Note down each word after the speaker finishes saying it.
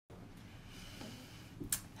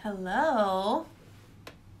Hello.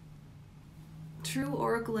 True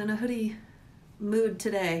Oracle in a hoodie mood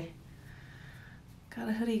today. Got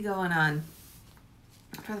a hoodie going on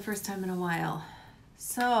for the first time in a while.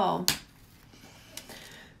 So,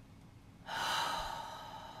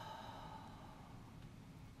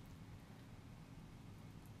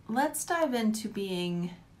 let's dive into being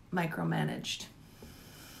micromanaged.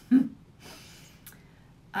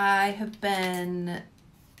 I have been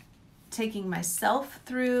taking myself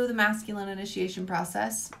through the masculine initiation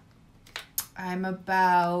process. I'm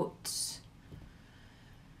about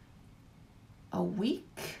a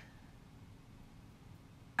week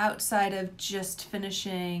outside of just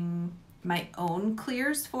finishing my own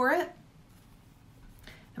clears for it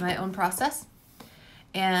and my own process.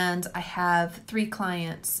 And I have 3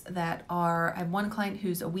 clients that are, I have 1 client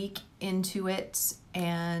who's a week into it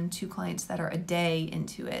and 2 clients that are a day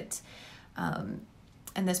into it.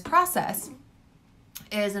 And this process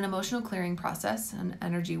is an emotional clearing process, an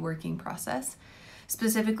energy working process,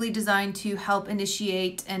 specifically designed to help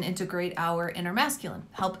initiate and integrate our inner masculine,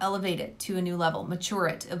 help elevate it to a new level, mature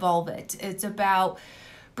it, evolve it. It's about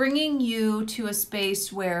bringing you to a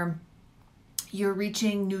space where you're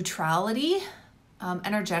reaching neutrality,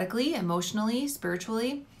 energetically, emotionally,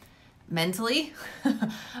 spiritually, mentally,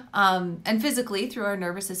 and physically through our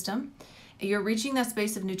nervous system. You're reaching that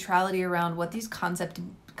space of neutrality around what these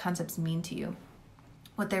concepts mean to you,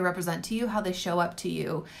 what they represent to you, how they show up to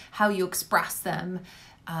you, how you express them,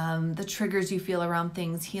 the triggers you feel around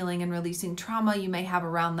things, healing and releasing trauma you may have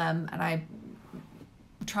around them. And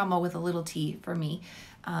trauma with a little t for me.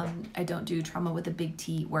 I don't do trauma with a big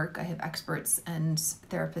T work. I have experts and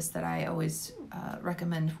therapists that I always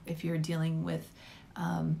recommend if you're dealing with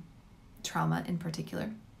trauma in particular.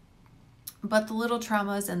 But the little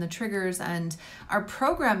traumas and the triggers and our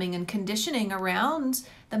programming and conditioning around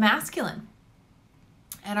the masculine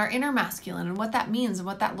and our inner masculine and what that means and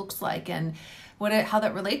what that looks like and how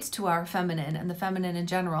that relates to our feminine and the feminine in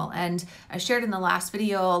general. And I shared in the last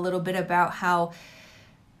video a little bit about how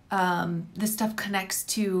this stuff connects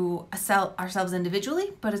to ourselves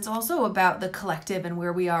individually, but it's also about the collective and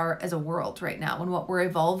where we are as a world right now and what we're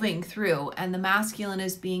evolving through. And the masculine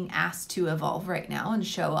is being asked to evolve right now and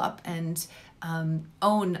show up and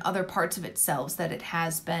own other parts of itself that it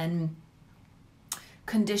has been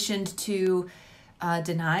conditioned to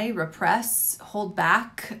deny, repress, hold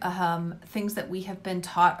back, things that we have been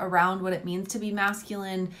taught around what it means to be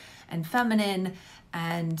masculine and feminine,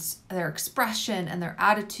 and their expression and their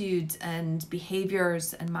attitudes and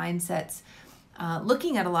behaviors and mindsets,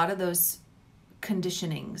 looking at a lot of those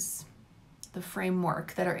conditionings, the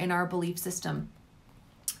framework that are in our belief system.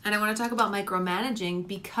 And I want to talk about micromanaging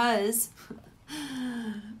because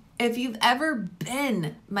if you've ever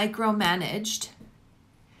been micromanaged,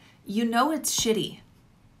 you know it's shitty.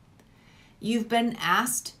 You've been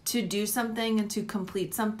asked to do something and to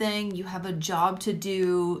complete something. You have a job to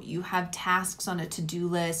do. You have tasks on a to-do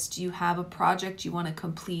list. You have a project you want to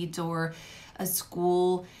complete or a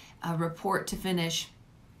school report to finish.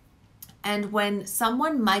 And when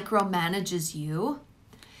someone micromanages you,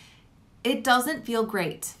 it doesn't feel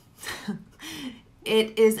great.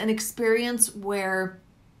 It is an experience where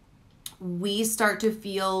we start to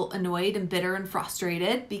feel annoyed and bitter and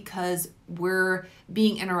frustrated because we're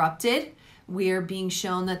being interrupted. We're being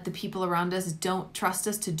shown that the people around us don't trust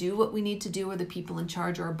us to do what we need to do, or the people in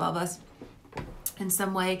charge are above us in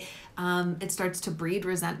some way. It starts to breed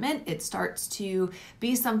resentment. It starts to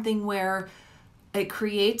be something where it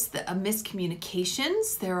creates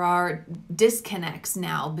miscommunications. There are disconnects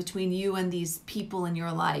now between you and these people in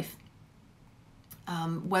your life.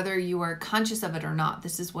 Whether you are conscious of it or not,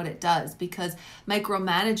 this is what it does, because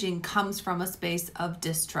micromanaging comes from a space of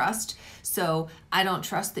distrust. So I don't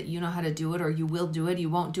trust that you know how to do it, or you will do it. You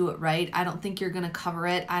won't do it right. I don't think you're going to cover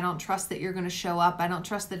it. I don't trust that you're going to show up. I don't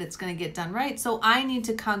trust that it's going to get done right. So I need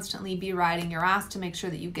to constantly be riding your ass to make sure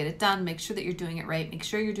that you get it done, make sure that you're doing it right, make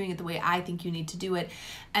sure you're doing it the way I think you need to do it.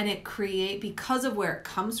 And it because of where it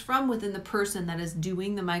comes from within the person that is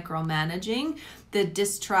doing the micromanaging, the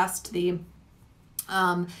distrust, the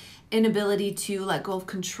inability to let go of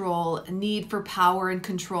control, a need for power and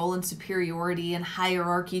control and superiority and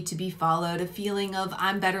hierarchy to be followed, a feeling of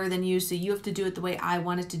I'm better than you, so you have to do it the way I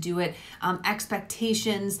wanted to do it,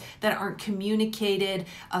 expectations that aren't communicated,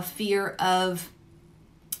 a fear of,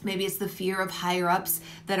 maybe it's the fear of higher ups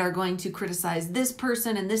that are going to criticize this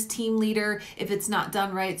person and this team leader if it's not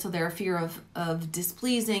done right. So they're a fear of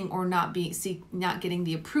displeasing or not getting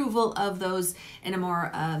the approval of those in a more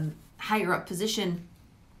higher up position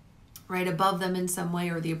right above them in some way,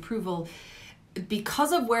 or the approval.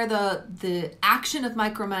 because of where the action of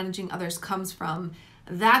micromanaging others comes from,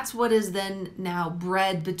 that's what is then now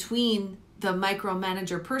bred between the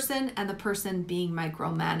micromanager person and the person being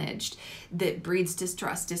micromanaged, that breeds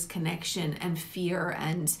distrust, disconnection, and fear,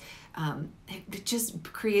 and it just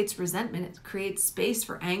creates resentment. It creates space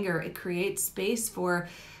for anger. It creates space for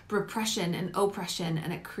repression and oppression,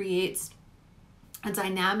 and it creates a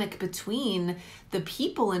dynamic between the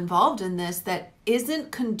people involved in this that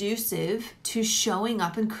isn't conducive to showing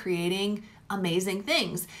up and creating amazing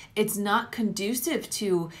things. It's not conducive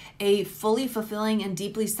to a fully fulfilling and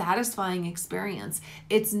deeply satisfying experience.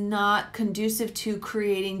 It's not conducive to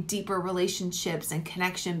creating deeper relationships and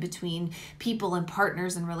connection between people and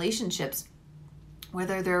partners and relationships.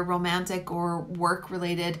 Whether they're romantic or work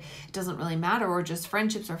related, it doesn't really matter, or just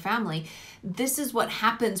friendships or family. This is what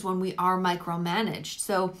happens when we are micromanaged.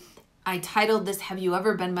 So I titled this, Have You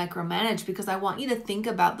Ever Been Micromanaged? Because I want you to think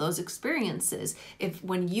about those experiences. If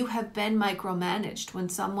when you have been micromanaged, when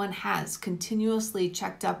someone has continuously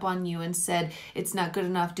checked up on you and said, it's not good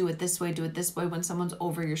enough, do it this way, when someone's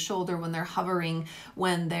over your shoulder, when they're hovering,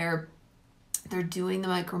 when they're doing the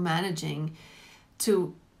micromanaging,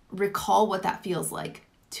 to recall what that feels like,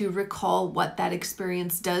 to recall what that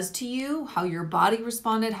experience does to you, how your body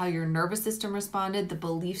responded, how your nervous system responded, the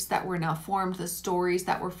beliefs that were now formed, the stories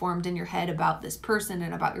that were formed in your head about this person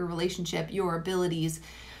and about your relationship, your abilities,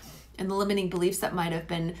 and the limiting beliefs that might have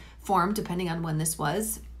been formed depending on when this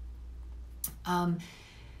was.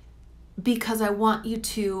 Because I want you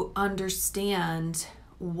to understand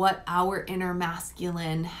what our inner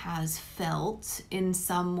masculine has felt in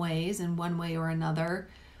some ways, in one way or another,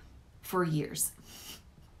 for years.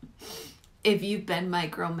 If you've been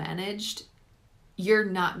micromanaged, you're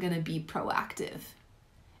not going to be proactive.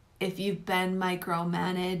 If you've been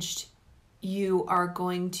micromanaged, you are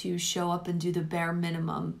going to show up and do the bare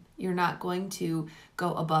minimum. You're not going to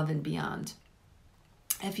go above and beyond.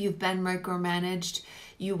 If you've been micromanaged,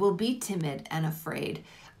 you will be timid and afraid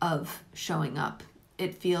of showing up.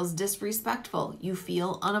 It feels disrespectful. You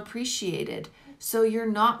feel unappreciated. So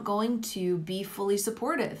you're not going to be fully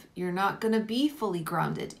supportive. You're not going to be fully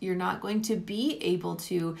grounded. You're not going to be able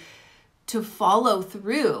to follow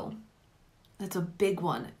through. That's a big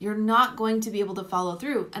one. You're not going to be able to follow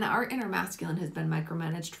through. And our inner masculine has been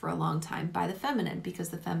micromanaged for a long time by the feminine, because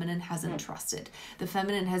the feminine hasn't trusted. The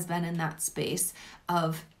feminine has been in that space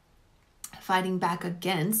of fighting back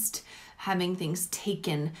against having things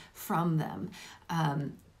taken from them.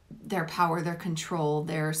 Their power, their control,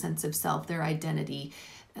 their sense of self, their identity,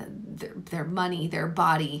 their money, their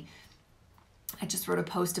body. I just wrote a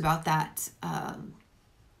post about that.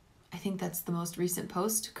 I think that's the most recent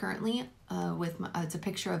post currently. It's a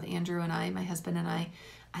picture of Andrew and I, my husband and I.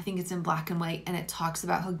 I think it's in black and white, and it talks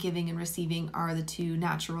about how giving and receiving are the two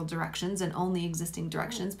natural directions and only existing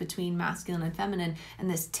directions between masculine and feminine. And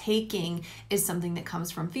this taking is something that comes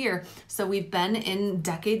from fear. So we've been in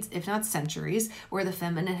decades, if not centuries, where the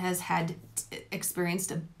feminine has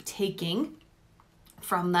experienced a taking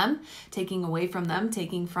from them, taking away from them,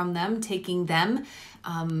 taking from them, taking them,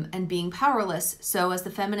 and being powerless. So as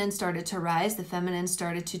the feminine started to rise, the feminine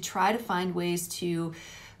started to try to find ways to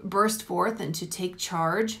burst forth and to take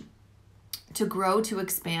charge, to grow, to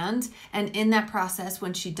expand. And in that process,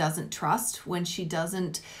 when she doesn't trust, when she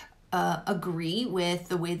doesn't agree with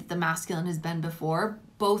the way that the masculine has been before,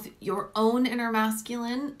 both your own inner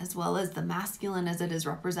masculine as well as the masculine as it is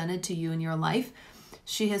represented to you in your life,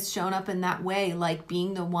 she has shown up in that way, like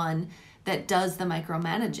being the one that does the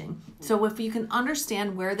micromanaging. So if you can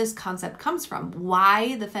understand where this concept comes from,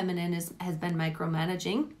 why the feminine has been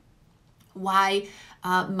micromanaging, why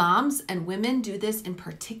moms and women do this in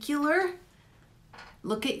particular,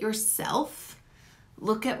 look at yourself.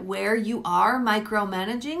 Look at where you are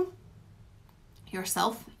micromanaging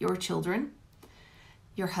yourself, your children,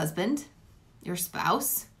 your husband, your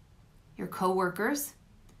spouse, your coworkers.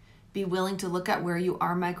 Be willing to look at where you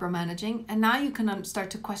are micromanaging. And now you can start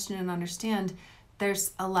to question and understand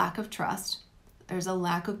there's a lack of trust. There's a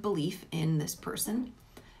lack of belief in this person.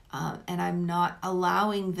 And I'm not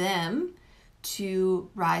allowing them to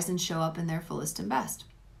rise and show up in their fullest and best.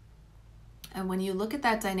 And when you look at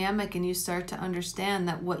that dynamic and you start to understand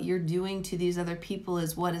that what you're doing to these other people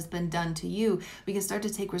is what has been done to you, we can start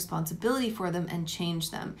to take responsibility for them and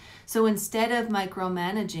change them. So instead of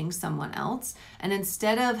micromanaging someone else, and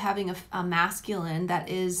instead of having a masculine that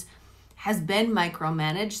has been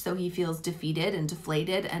micromanaged, so he feels defeated and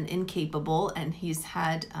deflated and incapable, and he's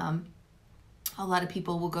had a lot of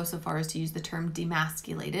people will go so far as to use the term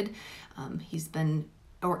demasculated. He's been,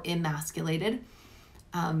 or emasculated.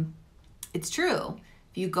 It's true.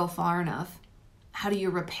 If you go far enough, how do you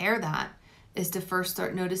repair that? is to first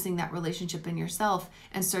start noticing that relationship in yourself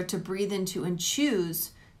and start to breathe into and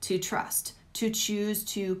choose to trust, to choose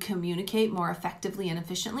to communicate more effectively and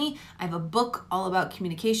efficiently. I have a book all about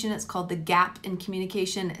communication. It's called The Gap in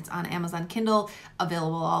Communication. It's on Amazon Kindle,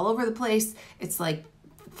 available all over the place. It's like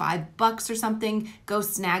 $5 or something. Go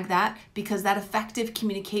snag that, because that effective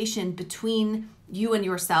communication between you and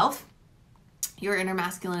yourself, your inner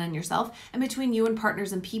masculine and yourself, and between you and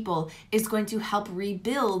partners and people is going to help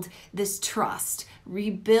rebuild this trust,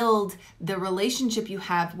 rebuild the relationship you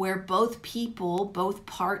have where both people, both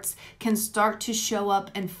parts can start to show up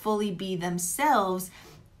and fully be themselves.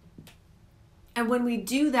 And when we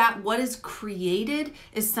do that, what is created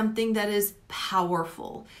is something that is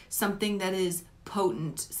powerful, something that is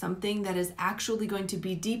potent, something that is actually going to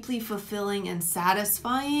be deeply fulfilling and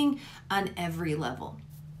satisfying on every level.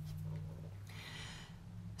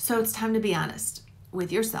 So it's time to be honest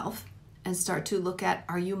with yourself and start to look at,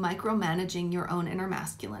 are you micromanaging your own inner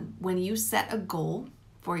masculine? When you set a goal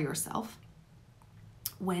for yourself,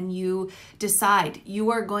 when you decide you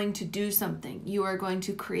are going to do something, you are going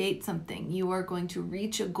to create something, you are going to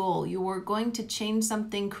reach a goal, you are going to change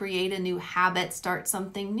something, create a new habit, start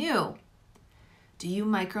something new, do you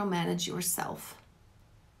micromanage yourself?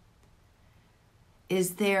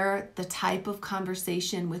 Is there the type of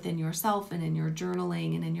conversation within yourself and in your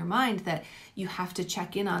journaling and in your mind that you have to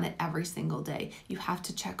check in on it every single day? You have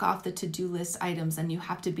to check off the to-do list items, and you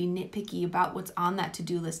have to be nitpicky about what's on that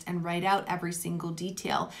to-do list and write out every single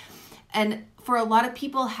detail. And for a lot of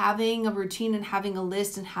people, having a routine and having a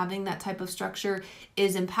list and having that type of structure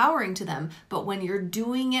is empowering to them. But when you're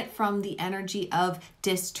doing it from the energy of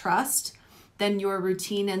distrust, then your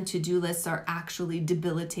routine and to-do lists are actually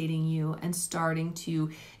debilitating you and starting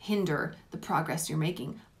to hinder the progress you're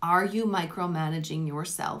making. Are you micromanaging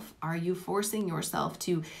yourself? Are you forcing yourself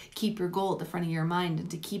to keep your goal at the front of your mind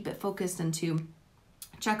and to keep it focused and to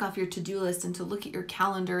check off your to-do list and to look at your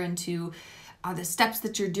calendar and to the steps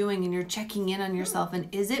that you're doing, and you're checking in on yourself? And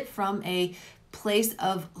is it from a place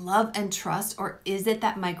of love and trust, or is it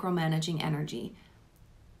that micromanaging energy?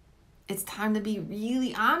 It's time to be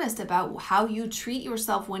really honest about how you treat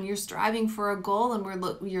yourself when you're striving for a goal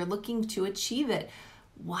and you're looking to achieve it.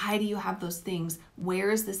 Why do you have those things?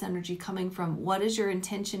 Where is this energy coming from? What is your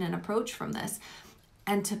intention and approach from this?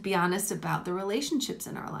 And to be honest about the relationships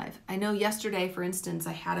in our life. I know yesterday, for instance,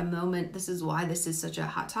 I had a moment. This is why this is such a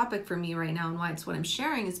hot topic for me right now, and why it's what I'm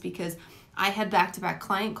sharing, is because I had back-to-back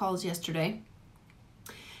client calls yesterday,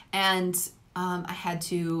 and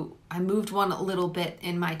I moved one a little bit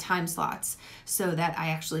in my time slots so that I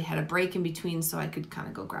actually had a break in between, so I could kind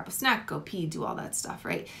of go grab a snack, go pee, do all that stuff,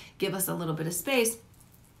 right? Give us a little bit of space.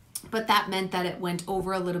 But that meant that it went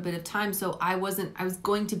over a little bit of time. So I was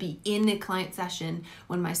going to be in a client session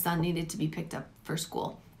when my son needed to be picked up for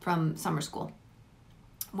school from summer school,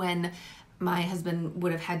 when my husband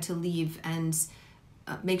would have had to leave and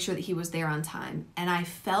make sure that he was there on time. And I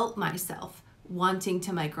felt myself wanting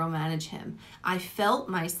to micromanage him. I felt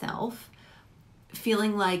myself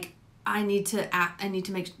feeling like I need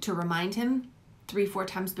to remind him 3-4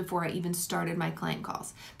 times before I even started my client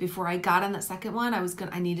calls. Before I got on that second one,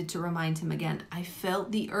 I needed to remind him again. I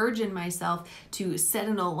felt the urge in myself to set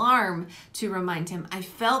an alarm to remind him. I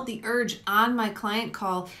felt the urge on my client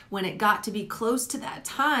call when it got to be close to that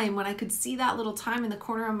time, when I could see that little time in the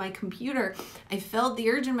corner of my computer. I felt the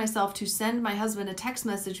urge in myself to send my husband a text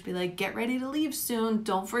message, be like, get ready to leave soon.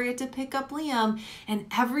 Don't forget to pick up Liam. And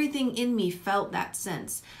everything in me felt that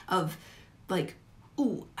sense of like,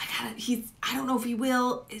 ooh, I don't know if he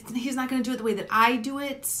will. He's not going to do it the way that I do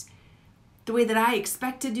it, the way that I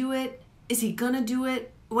expect to do it. Is he going to do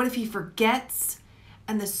it? What if he forgets?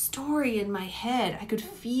 And the story in my head, I could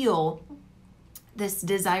feel this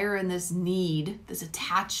desire and this need, this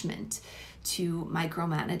attachment to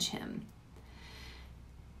micromanage him.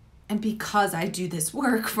 And because I do this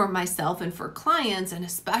work for myself and for clients, and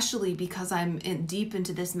especially because I'm deep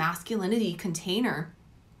into this masculinity container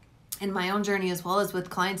in my own journey, as well as with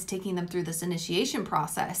clients, taking them through this initiation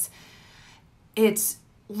process, it's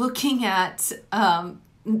looking at, not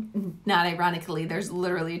ironically, there's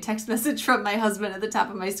literally a text message from my husband at the top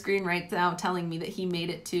of my screen right now telling me that he made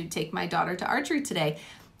it to take my daughter to archery today.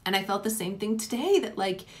 And I felt the same thing today, that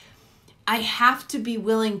like, I have to be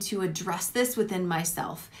willing to address this within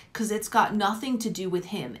myself, because it's got nothing to do with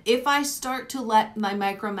him. If I start to let my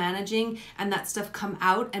micromanaging and that stuff come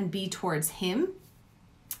out and be towards him,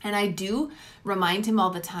 and I do remind him all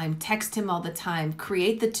the time, text him all the time,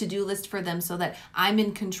 create the to-do list for them so that I'm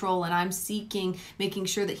in control and I'm making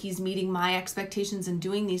sure that he's meeting my expectations and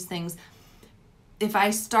doing these things. if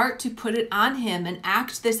I start to put it on him and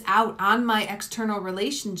act this out on my external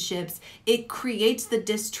relationships, it creates the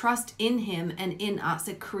distrust in him and in us.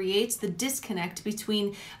 It creates the disconnect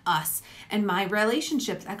between us and my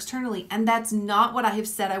relationships externally. And that's not what I have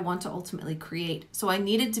said I want to ultimately create. So I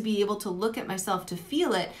needed to be able to look at myself, to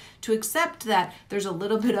feel it, to accept that there's a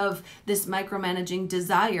little bit of this micromanaging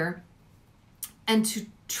desire, and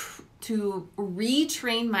to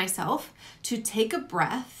retrain myself to take a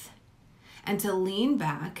breath and to lean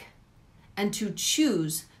back and to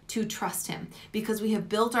choose to trust him, because we have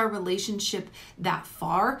built our relationship that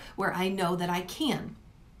far where I know that I can.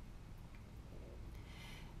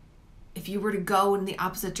 If you were to go in the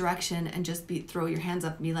opposite direction and just throw your hands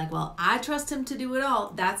up and be like, well, I trust him to do it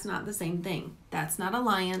all, that's not the same thing. That's not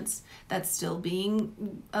alliance. That's still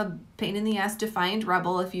being a pain in the ass defiant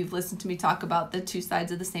rebel. If you've listened to me talk about the two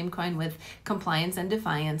sides of the same coin with compliance and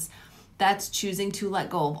defiance, that's choosing to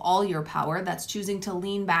let go of all your power. That's choosing to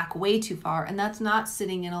lean back way too far. And that's not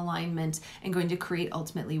sitting in alignment and going to create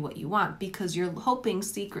ultimately what you want, because you're hoping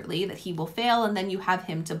secretly that he will fail and then you have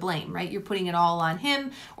him to blame, right? You're putting it all on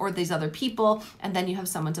him or these other people, and then you have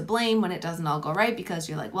someone to blame when it doesn't all go right, because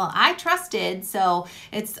you're like, well, I trusted, so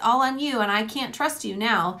it's all on you and I can't trust you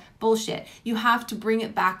now. Bullshit. You have to bring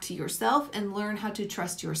it back to yourself and learn how to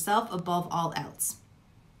trust yourself above all else.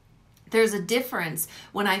 There's a difference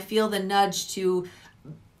when I feel the nudge to,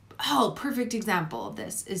 perfect example of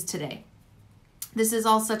this is today. This is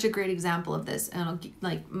all such a great example of this, and I'll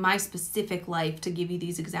like my specific life to give you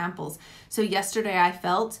these examples. So yesterday I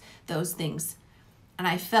felt those things, and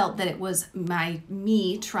I felt that it was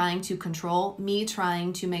me trying to control, me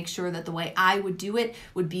trying to make sure that the way I would do it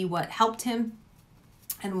would be what helped him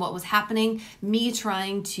and what was happening, me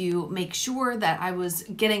trying to make sure that I was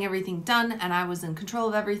getting everything done and I was in control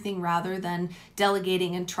of everything, rather than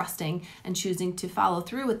delegating and trusting and choosing to follow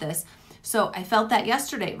through with this. So I felt that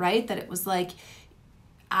yesterday, right? That it was like,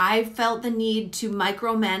 I felt the need to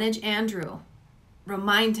micromanage Andrew,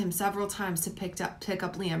 remind him several times to pick up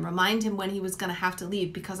Liam, remind him when he was going to have to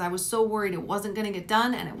leave, because I was so worried it wasn't going to get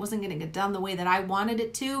done, and it wasn't going to get done the way that I wanted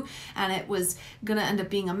it to, and it was going to end up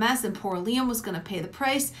being a mess, and poor Liam was going to pay the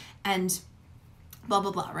price, and blah,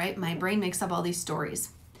 blah, blah, right? My brain makes up all these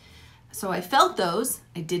stories. So I felt those.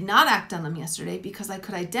 I did not act on them yesterday because I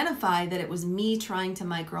could identify that it was me trying to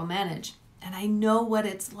micromanage, and I know what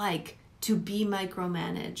it's like to be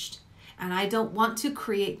micromanaged. And I don't want to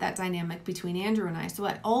create that dynamic between Andrew and I. So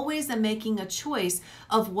I always am making a choice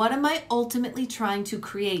of what am I ultimately trying to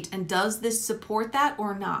create, and does this support that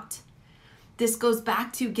or not? This goes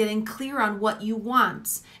back to getting clear on what you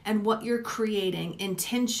want and what you're creating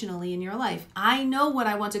intentionally in your life. I know what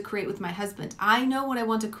I want to create with my husband. I know what I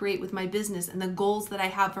want to create with my business and the goals that I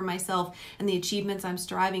have for myself and the achievements I'm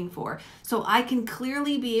striving for. So I can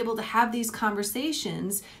clearly be able to have these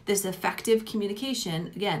conversations, this effective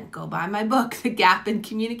communication. Again, go buy my book, The Gap in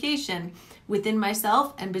Communication, within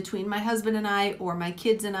myself and between my husband and I, or my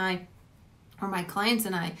kids and I, or my clients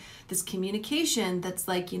and I. This communication that's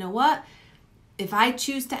like, you know what? If I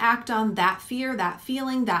choose to act on that fear, that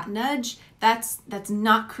feeling, that nudge, that's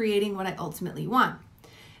not creating what I ultimately want.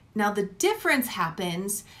 Now the difference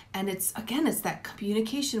happens, and it's that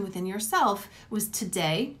communication within yourself, was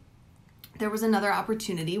today. There was another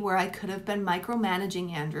opportunity where I could have been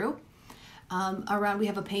micromanaging Andrew. We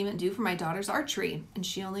have a payment due for my daughter's archery, and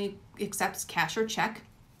she only accepts cash or check.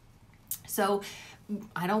 So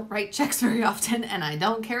I don't write checks very often, and I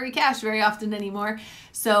don't carry cash very often anymore.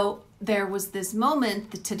 So there was this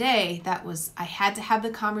moment today that was, I had to have the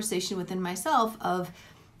conversation within myself of,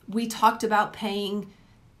 we talked about paying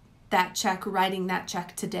that check, writing that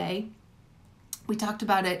check today. We talked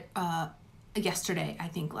about it yesterday, I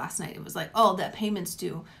think last night. It was like, oh, that payment's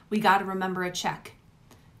due. We got to remember a check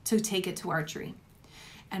to take it to archery.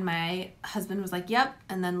 And my husband was like, yep.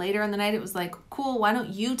 And then later in the night, it was like, cool, why don't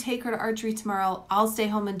you take her to archery tomorrow? I'll stay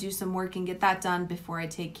home and do some work and get that done before I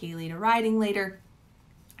take Kaylee to riding later.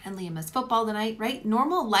 And Liam has football tonight, right?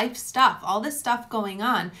 Normal life stuff, all this stuff going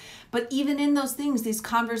on. But even in those things, these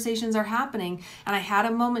conversations are happening. And I had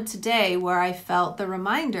a moment today where I felt the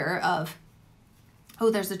reminder of, oh,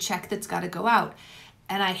 there's a check that's got to go out.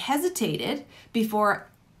 And I hesitated before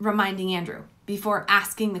reminding Andrew, before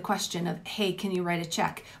asking the question of, hey, can you write a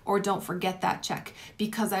check? Or don't forget that check.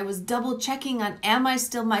 Because I was double checking on, am I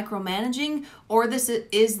still micromanaging? Or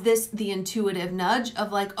is this the intuitive nudge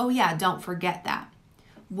of like, oh yeah, don't forget that.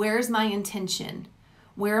 Where's my intention?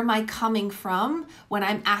 Where am I coming from when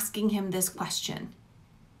I'm asking him this question?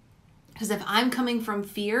 Because if I'm coming from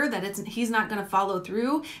fear that he's not going to follow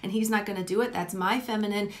through and he's not going to do it, that's my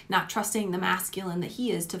feminine not trusting the masculine that he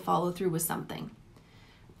is to follow through with something.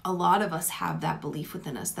 a lot of us have that belief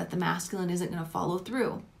within us that the masculine isn't going to follow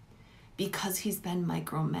through because he's been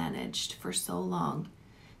micromanaged for so long,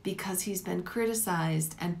 because he's been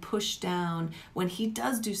criticized and pushed down when he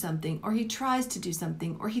does do something, or he tries to do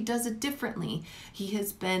something, or he does it differently. He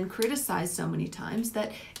has been criticized so many times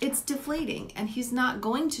that it's deflating, and he's not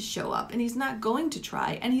going to show up, and he's not going to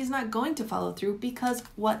try, and he's not going to follow through, because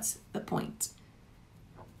what's the point?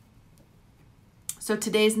 So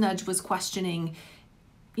today's nudge was questioning,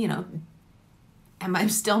 am I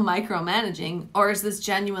still micromanaging, or is this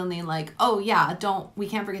genuinely like, oh yeah, we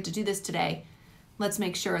can't forget to do this today. Let's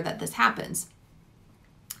make sure that this happens.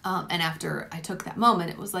 And after I took that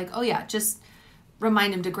moment, it was like, oh yeah, just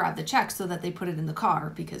remind him to grab the check so that they put it in the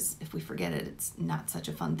car, because if we forget it, it's not such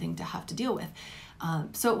a fun thing to have to deal with.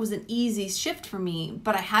 So it was an easy shift for me,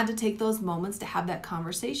 but I had to take those moments to have that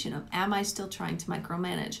conversation of, am I still trying to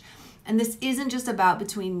micromanage? And this isn't just about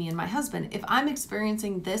between me and my husband. If I'm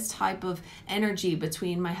experiencing this type of energy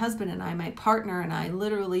between my husband and I, my partner and I,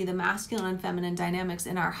 literally the masculine and feminine dynamics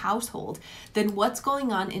in our household, then what's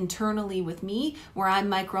going on internally with me where I'm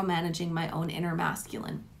micromanaging my own inner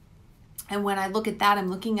masculine? And when I look at that, I'm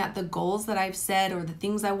looking at the goals that I've set, or the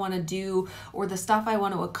things I want to do, or the stuff I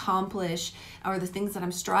want to accomplish, or the things that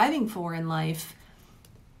I'm striving for in life.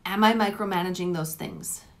 Am I micromanaging those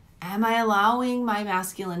things? Am I allowing my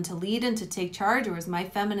masculine to lead and to take charge, or is my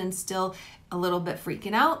feminine still a little bit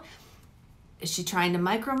freaking out? Is she trying to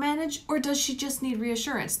micromanage, or does she just need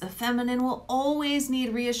reassurance? The feminine will always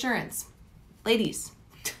need reassurance. Ladies,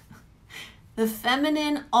 the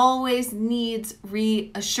feminine always needs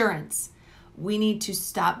reassurance. We need to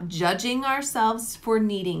stop judging ourselves for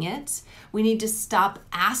needing it. We need to stop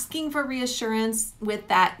asking for reassurance with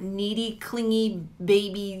that needy, clingy,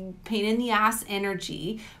 baby, pain in the ass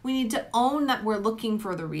energy. We need to own that we're looking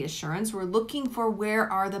for the reassurance. We're looking for, where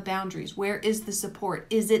are the boundaries? Where is the support?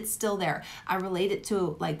 Is it still there? I relate it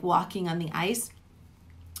to like walking on the ice,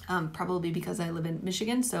 probably because I live in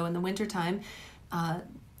Michigan. So in the wintertime,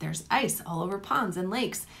 there's ice all over ponds and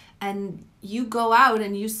lakes. And you go out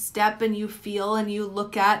and you step and you feel and you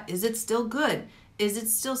look at, is it still good? Is it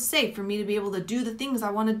still safe for me to be able to do the things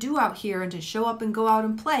I want to do out here and to show up and go out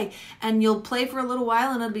and play? And you'll play for a little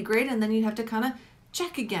while and it'll be great. And then you have to kind of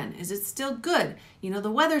check again. Is it still good?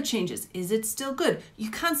 The weather changes. Is it still good?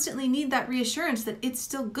 You constantly need that reassurance that it's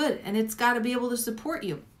still good, and it's got to be able to support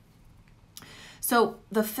you. So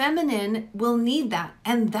the feminine will need that,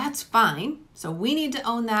 and that's fine. So we need to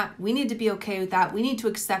own that. We need to be okay with that. We need to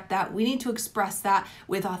accept that. We need to express that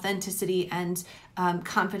with authenticity and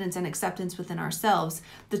confidence and acceptance within ourselves.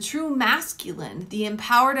 The true masculine, the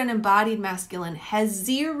empowered and embodied masculine, has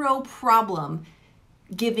zero problem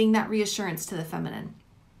giving that reassurance to the feminine.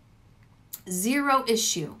 Zero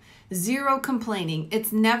issue. Zero complaining.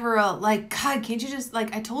 It's never a like, God, can't you just,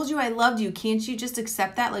 like, I told you I loved you. Can't you just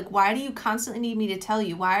accept that? Like, why do you constantly need me to tell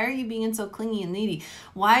you? Why are you being so clingy and needy?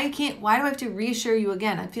 Why do I have to reassure you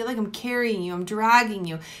again? I feel like I'm carrying you. I'm dragging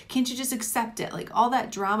you. Can't you just accept it? Like all that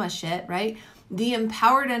drama shit, right? The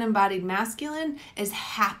empowered and embodied masculine is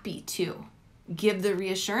happy to give the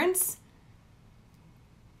reassurance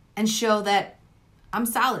and show that I'm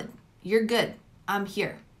solid. You're good. I'm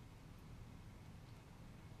here.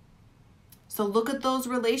 So look at those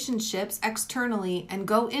relationships externally and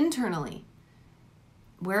go internally.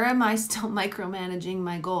 Where am I still micromanaging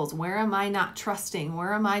my goals? Where am I not trusting?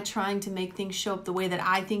 Where am I trying to make things show up the way that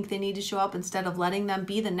I think they need to show up instead of letting them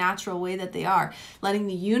be the natural way that they are? Letting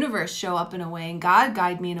the universe show up in a way and God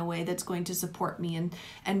guide me in a way that's going to support me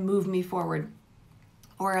and move me forward.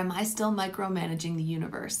 Or am I still micromanaging the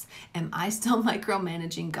universe? Am I still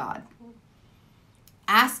micromanaging God?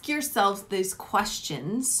 Ask yourselves these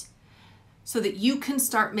questions so that you can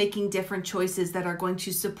start making different choices that are going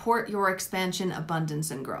to support your expansion, abundance,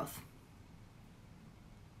 and growth.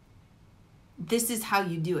 This is how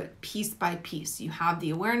you do it, piece by piece. You have the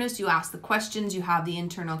awareness, you ask the questions, you have the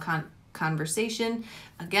internal conversation.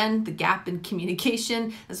 Again, the gap in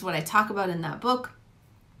communication is what I talk about in that book.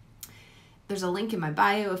 There's a link in my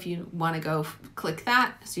bio if you want to go click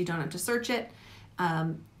that so you don't have to search it.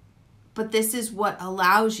 But this is what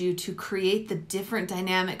allows you to create the different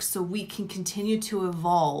dynamics so we can continue to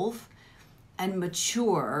evolve and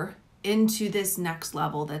mature into this next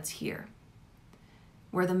level that's here,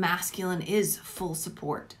 where the masculine is full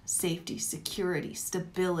support, safety, security,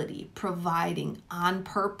 stability, providing on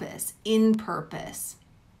purpose, in purpose.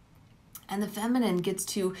 And the feminine gets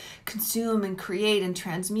to consume and create and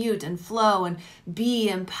transmute and flow and be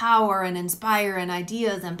and power and inspire and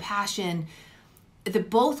ideas and passion. They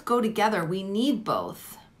both go together. We need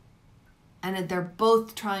both. And they're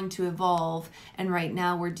both trying to evolve. And right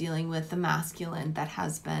now we're dealing with the masculine that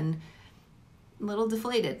has been a little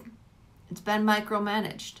deflated. It's been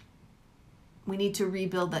micromanaged. We need to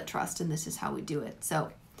rebuild that trust, and this is how we do it.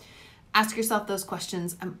 So ask yourself those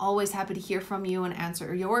questions. I'm always happy to hear from you and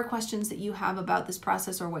answer your questions that you have about this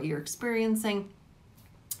process or what you're experiencing.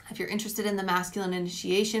 If you're interested in the masculine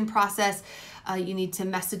initiation process, you need to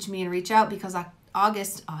message me and reach out, because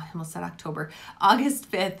August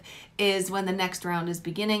 5th is when the next round is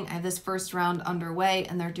beginning. I have this first round underway,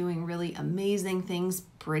 and they're doing really amazing things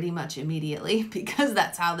pretty much immediately, because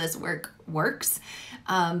that's how this work works.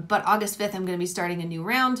 But August 5th, I'm going to be starting a new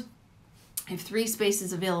round. I have 3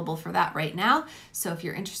 spaces available for that right now. So if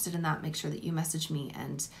you're interested in that, make sure that you message me,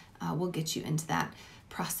 and we'll get you into that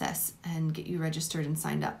process and get you registered and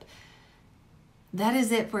signed up. That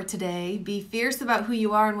is it for today. Be fierce about who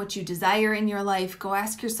you are and what you desire in your life. Go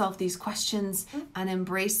ask yourself these questions and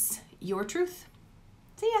embrace your truth.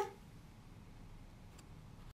 See ya.